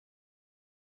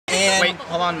Okay,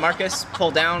 hold on, Marcus.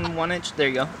 Pull down 1 inch. There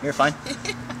you go. You're fine.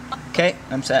 Okay,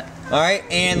 I'm set. All right,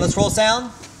 and let's roll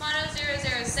sound. Mono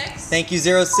 006. Thank you,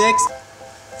 06.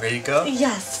 Ready to go?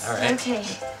 Yes. All right. Okay.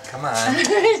 Come on.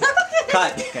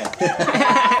 Cut. Okay.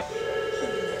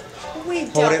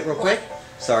 Hold it real quick.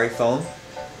 Sorry, phone.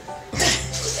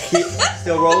 Keep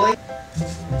still rolling.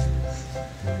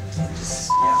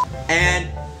 And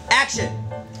action.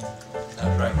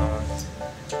 That's right, Mama.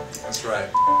 That's right.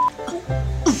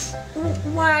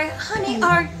 Why, honey,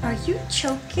 are you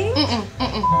choking?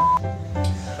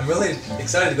 I'm really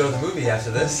excited to go to the movie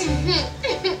after this.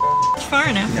 Far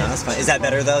enough. No, that's fine. Is that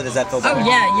better though? Does that feel better? Oh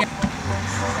yeah.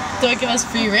 Don't give us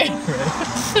free rein.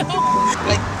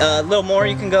 A little more.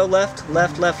 You can go left,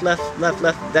 left, left, left, left,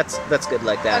 left. That's good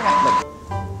like that.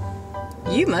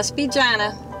 Okay. You must be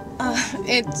Jana.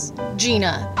 It's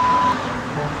Gina.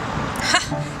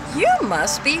 You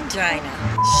must be Jina.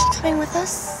 Is she coming with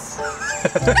us?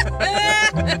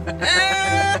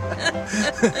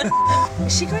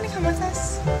 Is she going to come with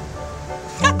us?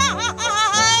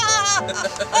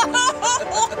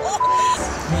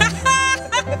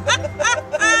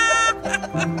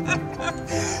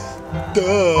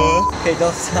 Duh. Okay,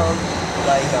 don't sound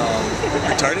like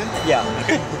Retarded? Yeah.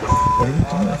 Okay.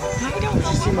 I don't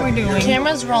know what we're doing.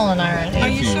 Camera's rolling already. Are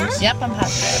you sure? Yep, I'm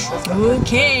positive.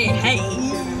 Okay, hey.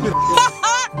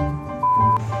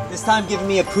 This time, give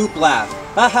me a poop laugh.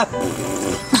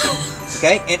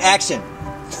 Okay, in action.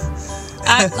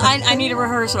 I need a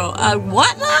rehearsal.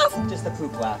 What laugh? Just a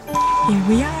poop laugh. Here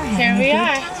we are. Here we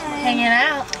are, hanging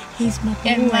out He's my boy.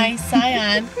 in my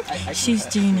Scion. She's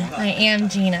Gina. I am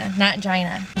Gina, not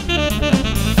Gina.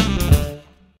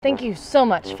 Thank you so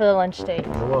much for the lunch date.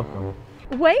 You're welcome.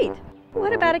 Wait,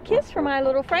 what about a kiss for my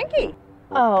little Frankie?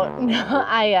 Oh no,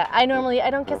 I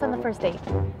don't kiss on the first date.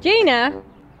 Gina.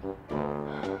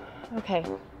 Okay,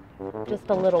 just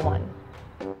a little one.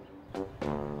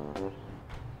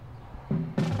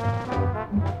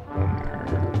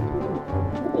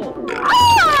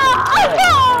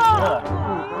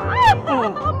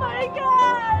 Oh my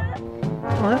god!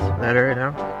 Well, that's better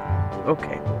now.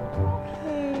 Okay.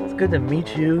 It's good to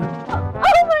meet you. Oh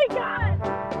my god!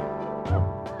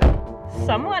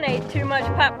 Someone ate too much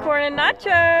popcorn and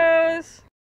nachos.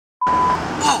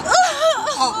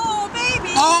 Oh,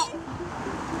 baby!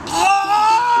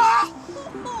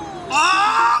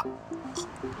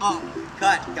 Oh,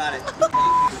 cut. Got it.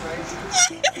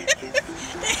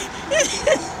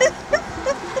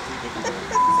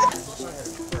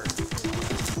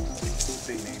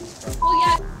 Well,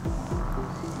 yeah.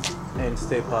 And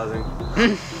stay pausing.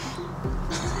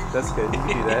 That's good. You can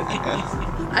do that.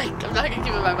 I'm not gonna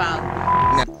keep it in my mouth.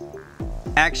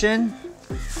 Action.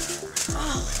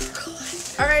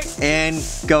 All right. And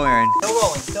go, Erin. Still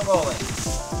rolling. Still rolling.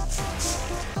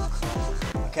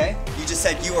 Okay. You just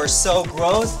said you are so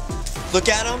gross. Look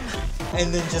at him,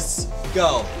 and then just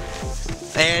go.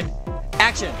 And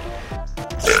action.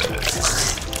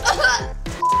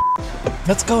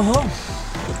 Let's go home.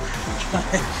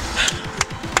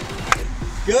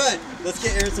 Good. Let's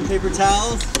get Erin some paper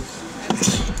towels.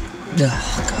 Oh,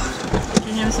 God. Can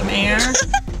you have some air?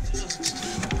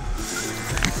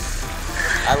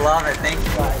 I love it. Thank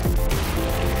you guys.